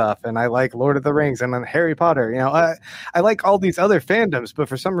Marvel stuff, and I like Lord of the Rings, and then Harry Potter. I like all these other fandoms, but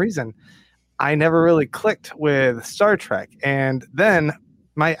for some reason I never really clicked with Star Trek. And then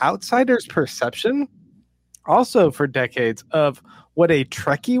my outsider's perception also for decades of what a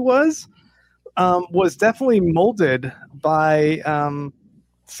Trekkie was definitely molded by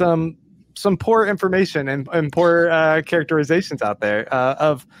some some poor information and poor characterizations out there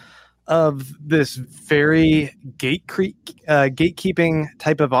of this very gatekeeping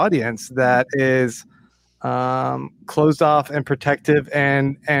type of audience that is closed off and protective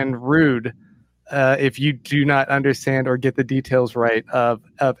and rude if you do not understand or get the details right of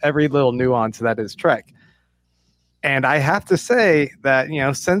every little nuance that is Trek. And I have to say that,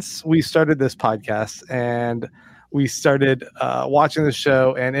 since we started this podcast and we started watching the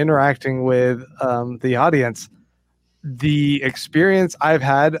show and interacting with the audience, the experience I've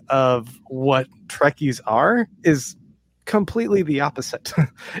had of what Trekkies are is completely the opposite.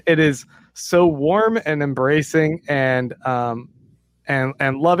 It is so warm and embracing and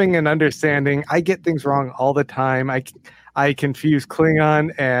loving and understanding. I get things wrong all the time. I confuse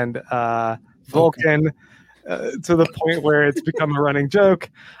Klingon and Vulcan to the point where it's become a running joke.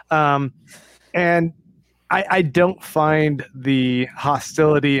 And I don't find the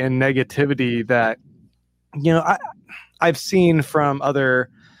hostility and negativity that I've seen from other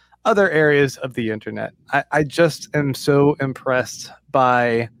areas of the internet. I just am so impressed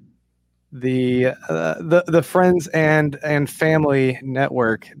by the friends and family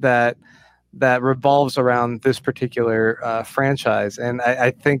network that revolves around this particular franchise, and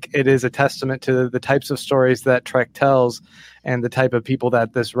I think it is a testament to the types of stories that Trek tells and the type of people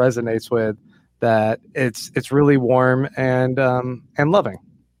that this resonates with. That it's really warm and loving,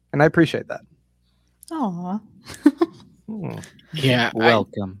 and I appreciate that. Aww. Yeah,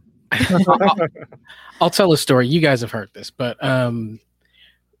 welcome. I'll tell a story. You guys have heard this, but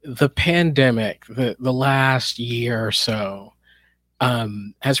the pandemic, the last year or so,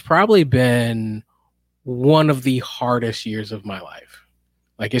 has probably been one of the hardest years of my life.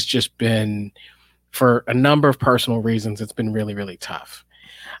 Like, it's just been, for a number of personal reasons, it's been really, really tough.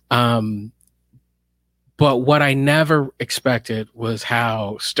 But what I never expected was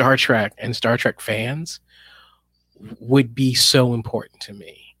how Star Trek and Star Trek fans would be so important to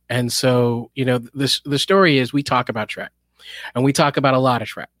me. And so, the story is, we talk about Trek, and we talk about a lot of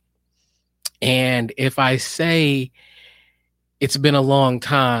Trek. And if I say it's been a long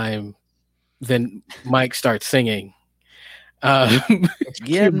time, then Mike starts singing.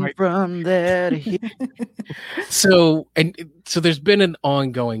 Getting from there to here. So there's been an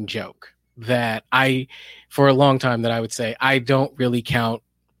ongoing joke that for a long time, that I would say I don't really count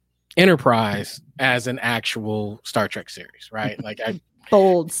Enterprise as an actual Star Trek series, right? Like,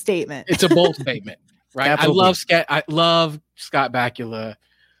 bold statement. It's a bold statement, right? Capital I love Scott Bakula,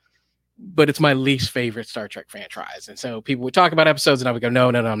 but it's my least favorite Star Trek franchise. And so people would talk about episodes, and I would go, no,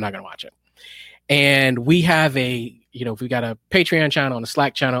 I'm not going to watch it. And we have we got a Patreon channel and a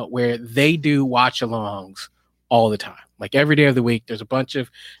Slack channel where they do watch-alongs all the time. Like, every day of the week, there's a bunch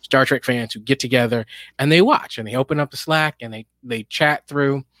of Star Trek fans who get together and they watch, and they open up the Slack and they chat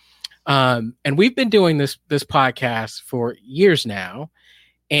through. And we've been doing this podcast for years now,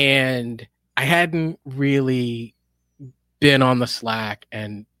 and I hadn't really been on the Slack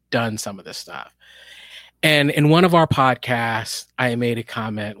and done some of this stuff. And in one of our podcasts, I made a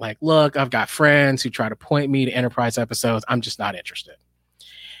comment like, look, I've got friends who try to point me to Enterprise episodes. I'm just not interested.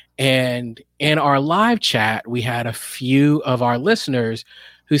 And in our live chat, we had a few of our listeners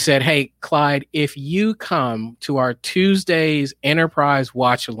who said, hey, Clyde, if you come to our Tuesdays Enterprise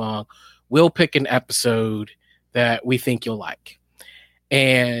watch along, we'll pick an episode that we think you'll like.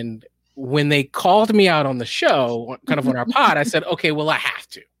 And when they called me out on the show, kind of on our pod, I said, okay, well, I have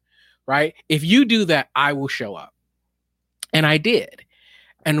to, right? If you do that, I will show up. And I did.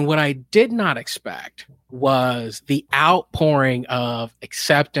 And what I did not expect was the outpouring of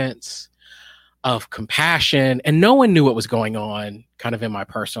acceptance, of compassion. And no one knew what was going on kind of in my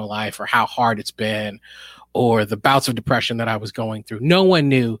personal life, or how hard it's been, or the bouts of depression that I was going through. No one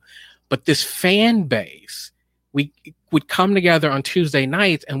knew. But this fan base, we would come together on Tuesday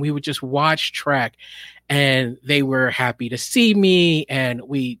nights and we would just watch Trek, and they were happy to see me, and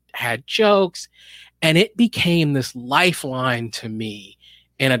we had jokes, and it became this lifeline to me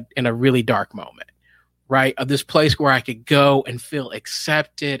in a really dark moment, right? Of this place where I could go and feel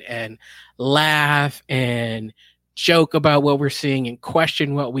accepted and laugh and joke about what we're seeing and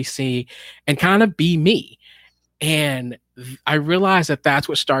question what we see and kind of be me. And I realized that that's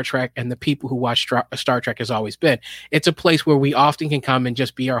what Star Trek and the people who watch Star Trek has always been. It's a place where we often can come and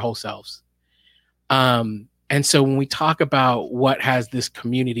just be our whole selves. And so when we talk about what has this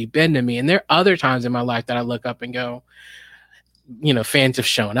community been to me, and there are other times in my life that I look up and go, fans have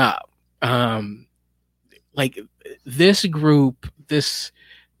shown up. Like, this group,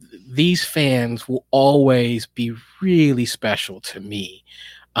 these fans will always be really special to me.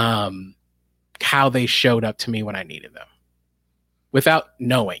 How they showed up to me when I needed them without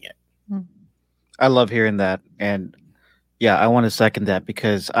knowing it. I love hearing that. And yeah, I want to second that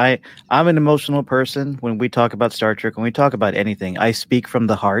because I'm an emotional person. When we talk about Star Trek, when we talk about anything, I speak from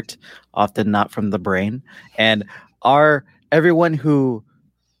the heart, often not from the brain. And our everyone who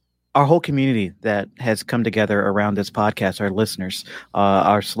our whole community that has come together around this podcast, our listeners,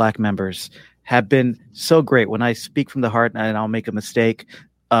 our Slack members, have been so great. When I speak from the heart and I'll make a mistake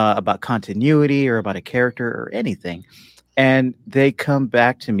about continuity or about a character or anything, and they come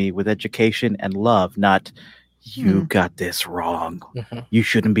back to me with education and love, not you got this wrong. You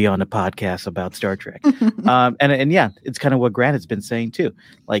shouldn't be on a podcast about Star Trek. And yeah, it's kind of what Grant has been saying too.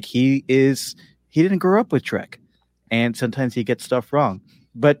 Like he didn't grow up with Trek, and sometimes he gets stuff wrong.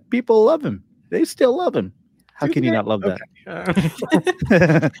 But people love him. They still love him. How can you not love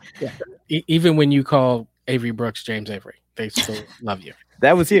that? Even when you call Avery Brooks James Avery, they still love you.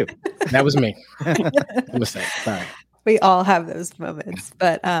 That was you. That was me. Mistake. Sorry. We all have those moments,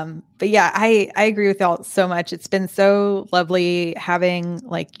 but yeah, I agree with y'all so much. It's been so lovely having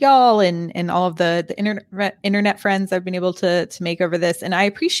like y'all and all of the internet friends I've been able to make over this, and I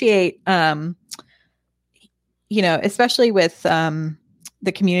appreciate especially with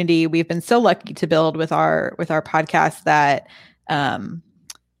the community we've been so lucky to build with our podcast that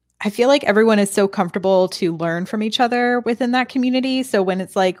I feel like everyone is so comfortable to learn from each other within that community. So when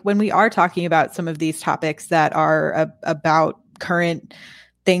it's like, when we are talking about some of these topics that are about current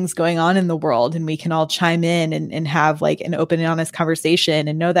things going on in the world, and we can all chime in and have like an open and honest conversation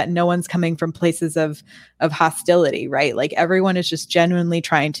and know that no one's coming from places of hostility, right? Like everyone is just genuinely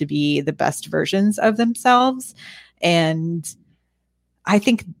trying to be the best versions of themselves. And I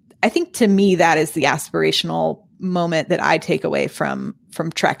think to me, that is the aspirational moment that I take away from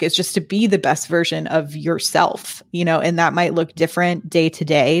Trek, is just to be the best version of yourself, and that might look different day to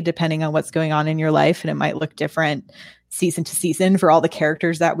day, depending on what's going on in your life. And it might look different season to season for all the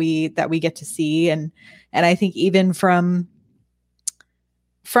characters that we get to see. And I think even from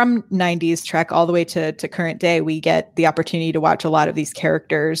 90s Trek all the way to current day, we get the opportunity to watch a lot of these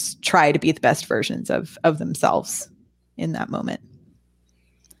characters try to be the best versions of themselves in that moment.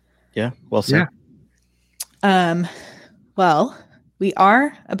 Yeah. Well said. Yeah. Well, we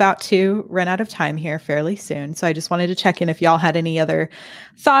are about to run out of time here fairly soon. So I just wanted to check in if y'all had any other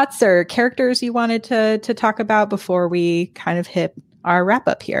thoughts or characters you wanted to talk about before we kind of hit our wrap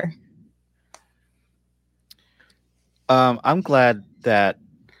up here. I'm glad that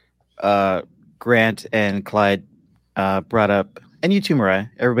Grant and Clyde brought up, and you too, Mariah,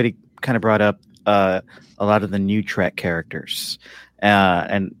 everybody kind of brought up a lot of the new Trek characters.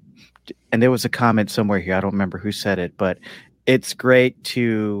 And there was a comment somewhere here. I don't remember who said it, but it's great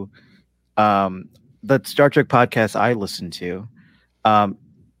to the Star Trek podcast I listen to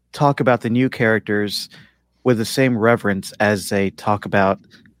talk about the new characters with the same reverence as they talk about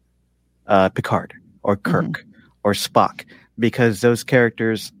Picard or Kirk or Spock, because those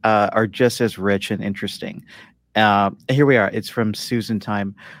characters are just as rich and interesting. Here we are. It's from Susan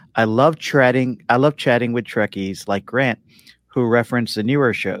Time. I love chatting with Trekkies like Grant, who reference the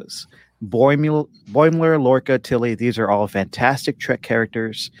newer shows. Boimler, Lorca, Tilly, these are all fantastic Trek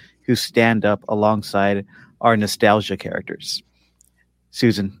characters who stand up alongside our nostalgia characters.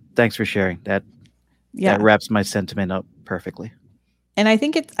 Susan, thanks for sharing that. Yeah. That wraps my sentiment up perfectly. And I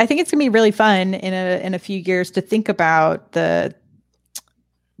think it's gonna be really fun in a few years to think about the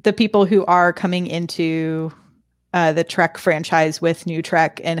people who are coming into the Trek franchise with new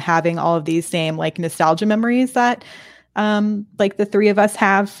Trek and having all of these same like nostalgia memories that like the three of us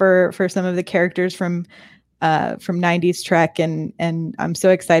have for some of the characters from 90s Trek, and I'm so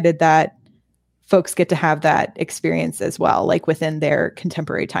excited that folks get to have that experience as well, like within their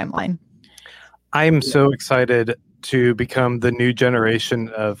contemporary timeline. I'm so excited to become the new generation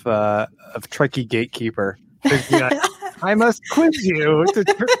of Trekkie gatekeeper. I must quiz you to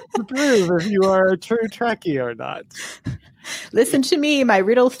prove if you are a true Trekkie or not. Listen to me, my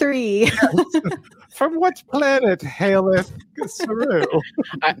riddle 3. From what planet haileth Saru?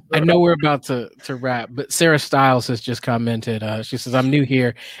 I know we're about to wrap, but Sarah Stiles has just commented. She says, I'm new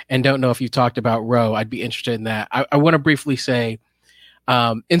here and don't know if you talked about Ro. I'd be interested in that. I want to briefly say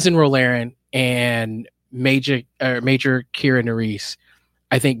Ensign Rolaren and Major Kira Nerys,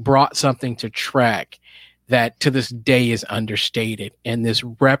 I think, brought something to Trek that to this day is understated, and this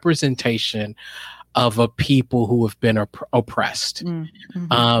representation of a people who have been oppressed,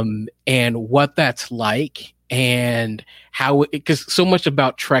 and what that's like, and how, because so much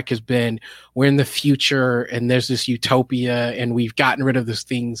about Trek has been we're in the future and there's this utopia and we've gotten rid of those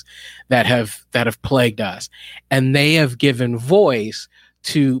things that have plagued us, and they have given voice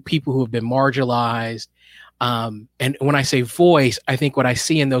to people who have been marginalized, And when I say voice, I think what I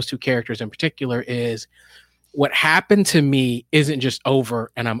see in those two characters in particular is what happened to me isn't just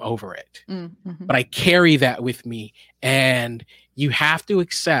over and I'm over it, but I carry that with me. And you have to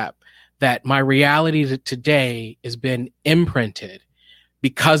accept that my reality today has been imprinted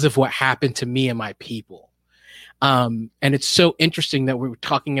because of what happened to me and my people. And it's so interesting that we were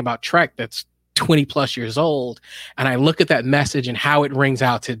talking about Trek that's 20 plus years old. And I look at that message and how it rings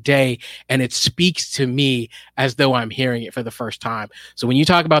out today, and it speaks to me as though I'm hearing it for the first time. So when you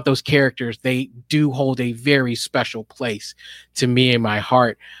talk about those characters, they do hold a very special place to me in my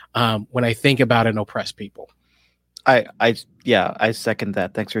heart when I think about an oppressed people. I second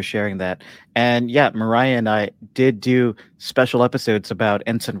that. Thanks for sharing that. And yeah, Mariah and I did do special episodes about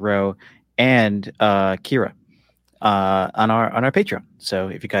Ensign Ro and Kira on our Patreon. So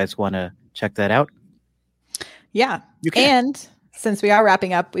if you guys want to check that out. Yeah. And since we are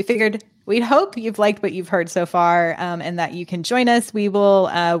wrapping up, we figured we'd hope you've liked what you've heard so far, and that you can join us. We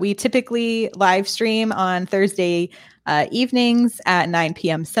typically live stream on Thursday evenings at 9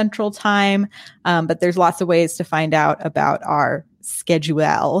 p.m. Central Time. But there's lots of ways to find out about our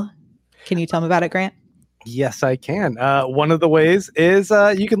schedule. Can you tell them about it, Grant? Yes, I can. One of the ways is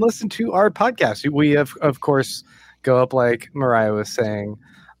you can listen to our podcast. We have, of course, go up, like Mariah was saying,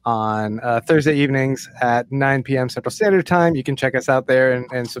 on Thursday evenings at 9 p.m. Central Standard Time. You can check us out there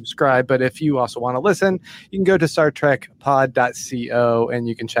and subscribe. But if you also want to listen, you can go to StarTrekPod.co and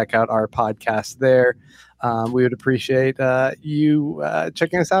you can check out our podcast there. We would appreciate you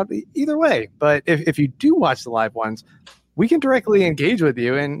checking us out either way. But if you do watch the live ones, we can directly engage with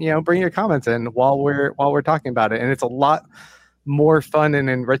you and bring your comments in while we're talking about it. And it's a lot more fun and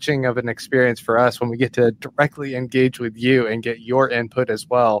enriching of an experience for us when we get to directly engage with you and get your input as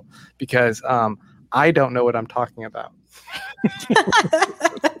well, because I don't know what I'm talking about.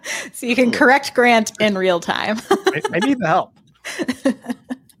 So you can correct Grant in real time. I need the help.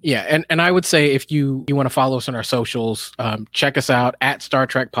 Yeah, and I would say if you want to follow us on our socials, check us out at Star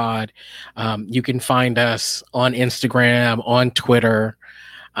Trek Pod. You can find us on Instagram, on Twitter.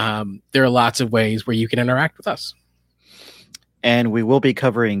 There are lots of ways where you can interact with us. And we will be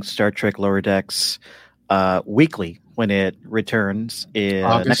covering Star Trek Lower Decks weekly when it returns in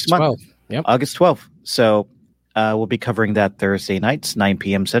next month. Yep. August 12th. So we'll be covering that Thursday nights, 9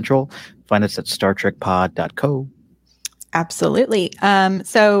 p.m. Central. Find us at StarTrekPod.co. Absolutely.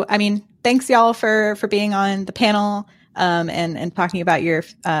 So, I mean, thanks y'all for being on the panel and talking about your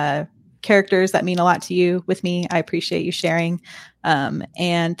characters that mean a lot to you with me. I appreciate you sharing.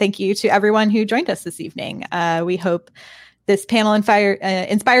 And thank you to everyone who joined us this evening. We hope this panel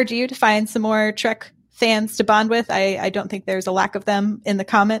inspired you to find some more Trek fans to bond with. I don't think there's a lack of them in the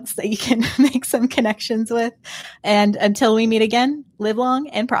comments that you can make some connections with. And until we meet again, live long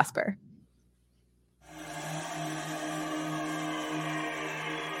and prosper.